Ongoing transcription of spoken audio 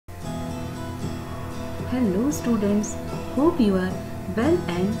Hello students, hope you are well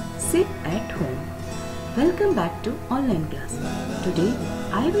and safe at home. Welcome back to online class. Today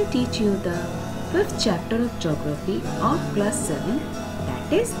I will teach you the 5th chapter of geography of class 7,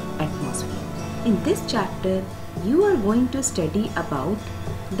 that is atmosphere. In this chapter you are going to study about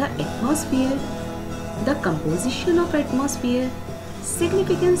the atmosphere, the composition of atmosphere,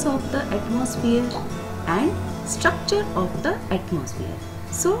 significance of the atmosphere and structure of the atmosphere.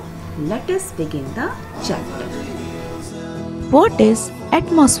 So let us begin the chapter. What is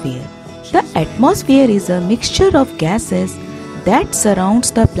atmosphere? The atmosphere is a mixture of gases that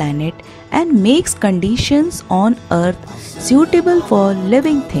surrounds the planet and makes conditions on Earth suitable for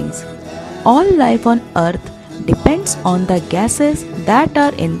living things. All life on Earth depends on the gases that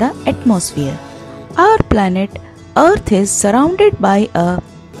are in the atmosphere. Our planet Earth is surrounded by a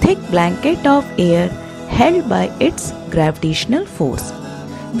thick blanket of air held by its gravitational force.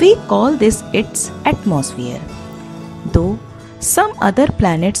 We call this its atmosphere. Though some other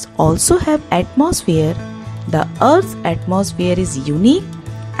planets also have atmosphere, the Earth's atmosphere is unique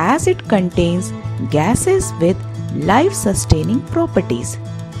as it contains gases with life-sustaining properties.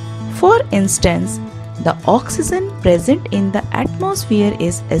 For instance, the oxygen present in the atmosphere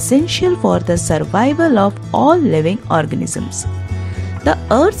is essential for the survival of all living organisms. The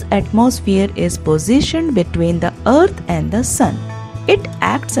Earth's atmosphere is positioned between the Earth and the Sun. It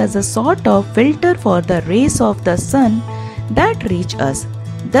acts as a sort of filter for the rays of the sun that reach us,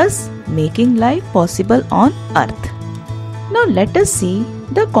 thus making life possible on Earth. Now let us see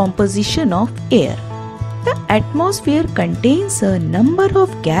the composition of air. The atmosphere contains a number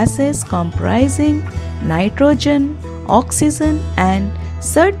of gases comprising nitrogen, oxygen and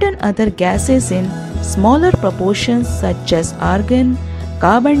certain other gases in smaller proportions such as argon,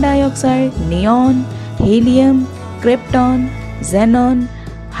 carbon dioxide, neon, helium, krypton, xenon,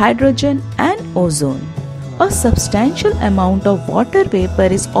 hydrogen and ozone. A substantial amount of water vapor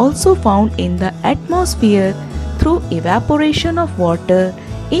is also found in the atmosphere through evaporation of water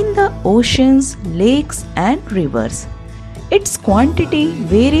in the oceans, lakes and rivers. Its quantity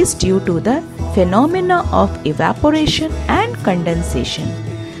varies due to the phenomena of evaporation and condensation.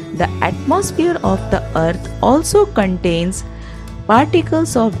 The atmosphere of the Earth also contains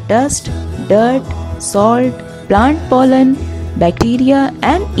particles of dust, dirt, salt, plant pollen, bacteria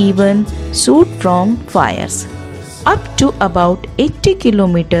and even soot from fires. Up to about 80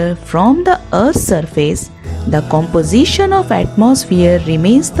 km from the Earth's surface, the composition of atmosphere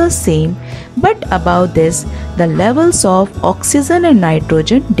remains the same, but above this, the levels of oxygen and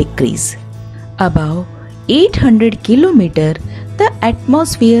nitrogen decrease. Above 800 km, the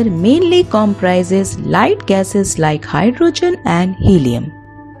atmosphere mainly comprises light gases like hydrogen and helium.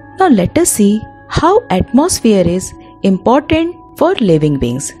 Now let us see how atmosphere is important for living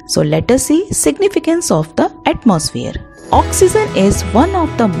beings. So let us see significance of the atmosphere. Oxygen is one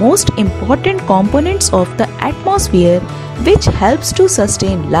of the most important components of the atmosphere, which helps to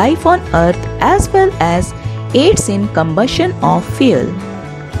sustain life on Earth as well as aids in combustion of fuel.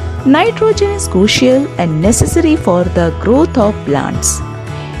 Nitrogen is crucial and necessary for the growth of plants.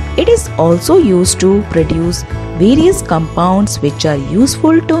 It is also used to produce various compounds which are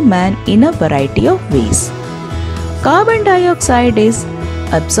useful to man in a variety of ways. Carbon dioxide is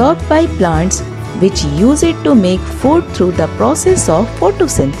absorbed by plants which use it to make food through the process of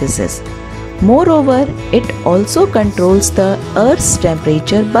photosynthesis. Moreover, it also controls the Earth's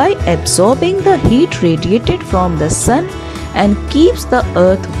temperature by absorbing the heat radiated from the sun and keeps the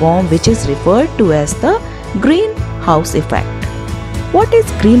Earth warm, which is referred to as the greenhouse effect. What is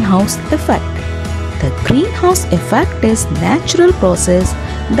greenhouse effect? The greenhouse effect is a natural process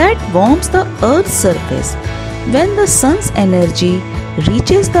that warms the Earth's surface. When the sun's energy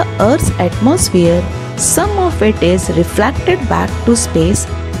reaches the Earth's atmosphere, some of it is reflected back to space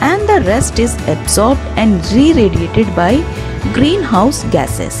and the rest is absorbed and re-radiated by greenhouse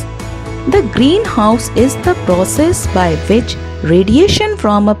gases. The greenhouse is the process by which radiation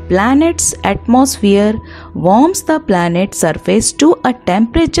from a planet's atmosphere warms the planet's surface to a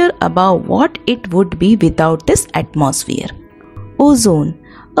temperature above what it would be without this atmosphere. Ozone,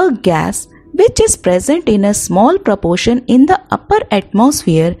 a gas which is present in a small proportion in the upper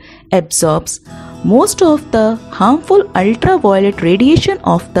atmosphere, absorbs most of the harmful ultraviolet radiation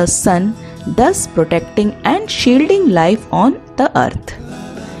of the sun, thus protecting and shielding life on the Earth.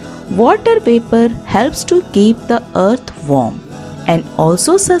 Water vapor helps to keep the Earth warm and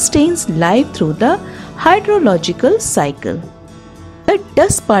also sustains life through the hydrological cycle. The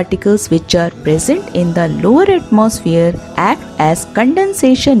dust particles which are present in the lower atmosphere act as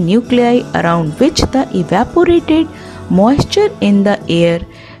condensation nuclei around which the evaporated moisture in the air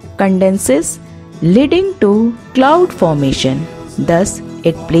condenses leading to cloud formation. Thus,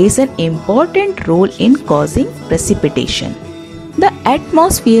 it plays an important role in causing precipitation. The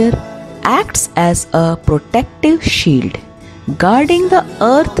atmosphere acts as a protective shield, guarding the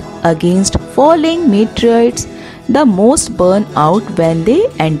earth against falling meteorites. The most burn out when they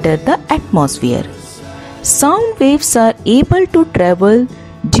enter the atmosphere. Sound waves are able to travel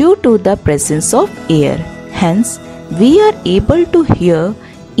due to the presence of air. Hence, we are able to hear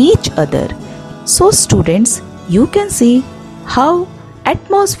each other. So students, you can see how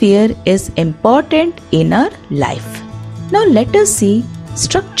atmosphere is important in our life. Now let us see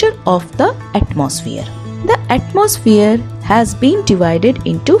structure of the atmosphere. The atmosphere has been divided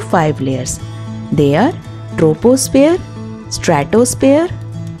into 5 layers. They are troposphere, stratosphere,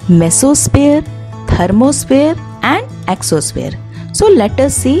 mesosphere, thermosphere and exosphere. So let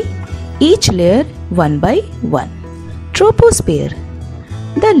us see each layer one by one. Troposphere,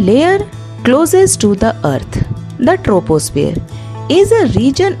 the layer closest to the earth. The troposphere is a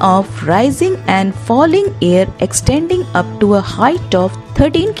region of rising and falling air extending up to a height of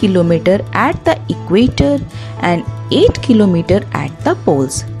 13 km at the equator and 8 km at the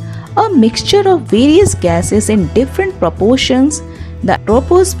poles. A mixture of various gases in different proportions. The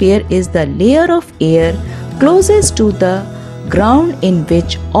troposphere is the layer of air closest to the ground in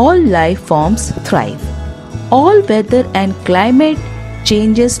which all life forms thrive. All weather and climate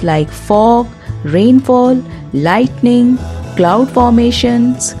changes like fog, rainfall, lightning, cloud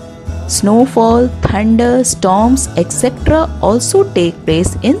formations, snowfall, thunder, storms, etc. also take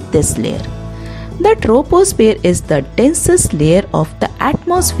place in this layer. The troposphere is the densest layer of the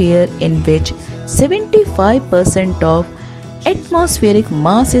atmosphere in which 75% of atmospheric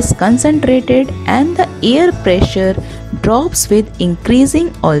mass is concentrated and the air pressure drops with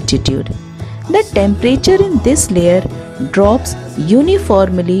increasing altitude. The temperature in this layer drops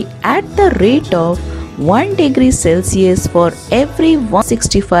uniformly at the rate of 1 degree Celsius for every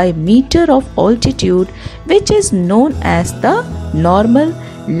 165 meter of altitude, which is known as the normal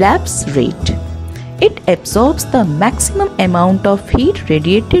lapse rate. It absorbs the maximum amount of heat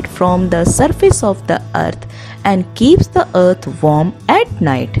radiated from the surface of the earth and keeps the earth warm at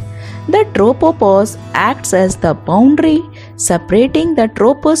night. The tropopause acts as the boundary separating the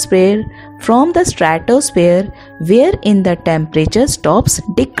troposphere from the stratosphere, wherein the temperature stops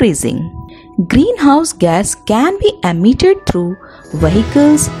decreasing. Greenhouse gas can be emitted through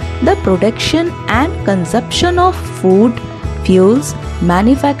vehicles, the production and consumption of food, fuels,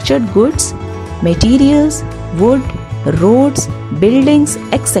 manufactured goods, materials, wood, roads, buildings,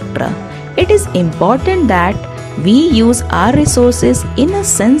 etc. It is important that we use our resources in a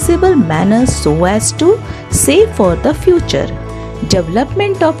sensible manner so as to save for the future.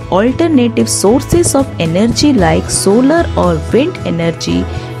 Development of alternative sources of energy like solar or wind energy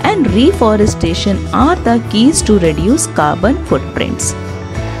and reforestation are the keys to reduce carbon footprints.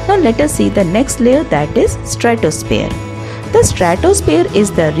 Now let us see the next layer, that is stratosphere. The stratosphere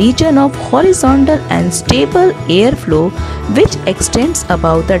is the region of horizontal and stable airflow which extends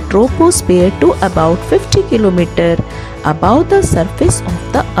above the troposphere to about 50 km above the surface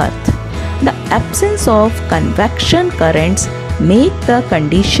of the earth. The absence of convection currents make the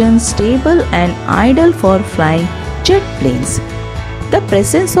conditions stable and ideal for flying jet planes. The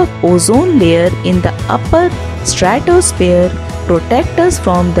presence of ozone layer in the upper stratosphere protects us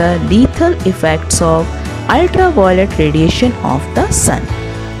from the lethal effects of ultraviolet radiation of the sun.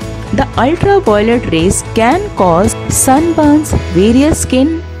 The ultraviolet rays can cause sunburns, various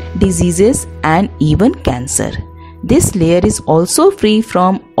skin diseases and even cancer. This layer is also free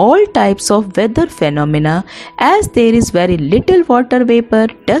from all types of weather phenomena as there is very little water vapor,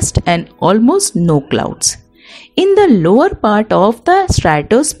 dust and almost no clouds. In the lower part of the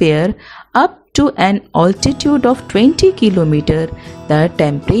stratosphere, up to an altitude of 20 km, the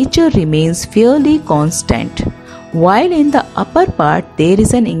temperature remains fairly constant, while in the upper part there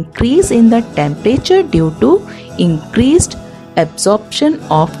is an increase in the temperature due to increased absorption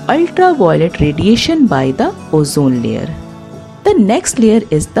of ultraviolet radiation by the ozone layer. The next layer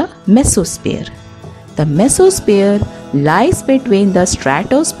is the mesosphere. The mesosphere lies between the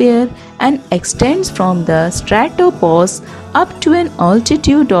stratosphere and extends from the stratopause up to an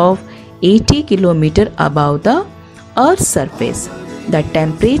altitude of 80 km above the Earth's surface. The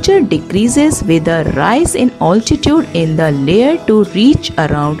temperature decreases with a rise in altitude in the layer to reach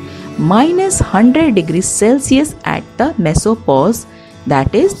around -100 degrees Celsius at the mesopause,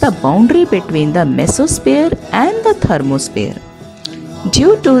 that is the boundary between the mesosphere and the thermosphere.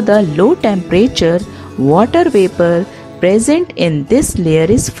 Due to the low temperature, water vapor present in this layer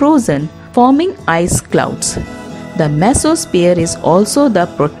is frozen, forming ice clouds. The mesosphere is also the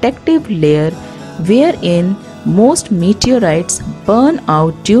protective layer wherein most meteorites burn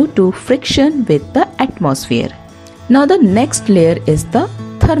out due to friction with the atmosphere. Now the next layer is the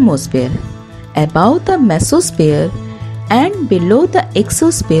thermosphere. Above the mesosphere and below the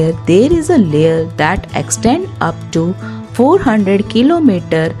exosphere there is a layer that extends up to 400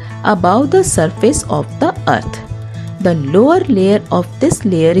 km above the surface of the earth. The lower layer of this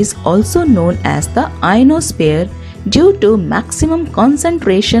layer is also known as the ionosphere due to maximum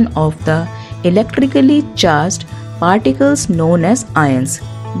concentration of the electrically charged particles known as ions,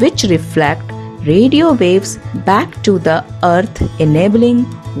 which reflect radio waves back to the earth, enabling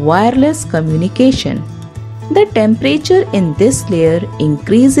wireless communication. The temperature in this layer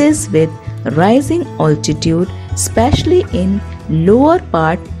increases with rising altitude, especially in lower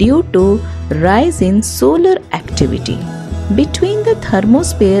part due to rise in solar activity. Between the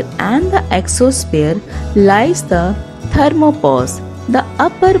thermosphere and the exosphere lies the thermopause, the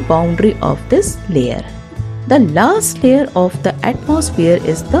upper boundary of this layer. The last layer of the atmosphere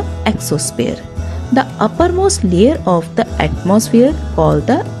is the exosphere. The uppermost layer of the atmosphere, called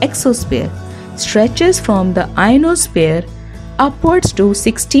the exosphere, stretches from the ionosphere upwards to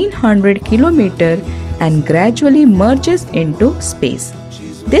 1600 km and gradually merges into space.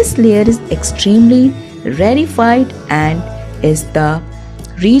 This layer is extremely rarefied and is the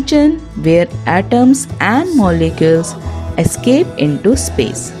region where atoms and molecules escape into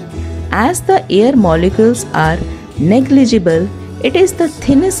space. As the air molecules are negligible, it is the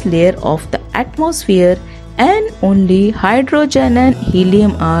thinnest layer of the atmosphere and only hydrogen and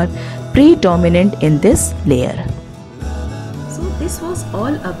helium are predominant in this layer. So this was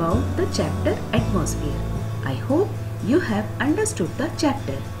all about the chapter atmosphere. I hope you have understood the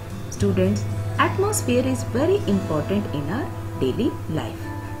chapter. Students, atmosphere is very important in our daily life.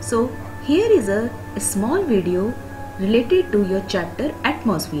 So here is a small video related to your chapter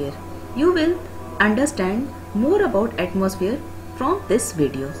atmosphere. You will understand more about atmosphere from this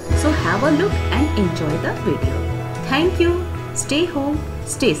video. So have a look and enjoy the video. Thank you. Stay home,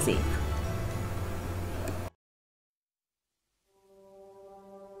 stay safe.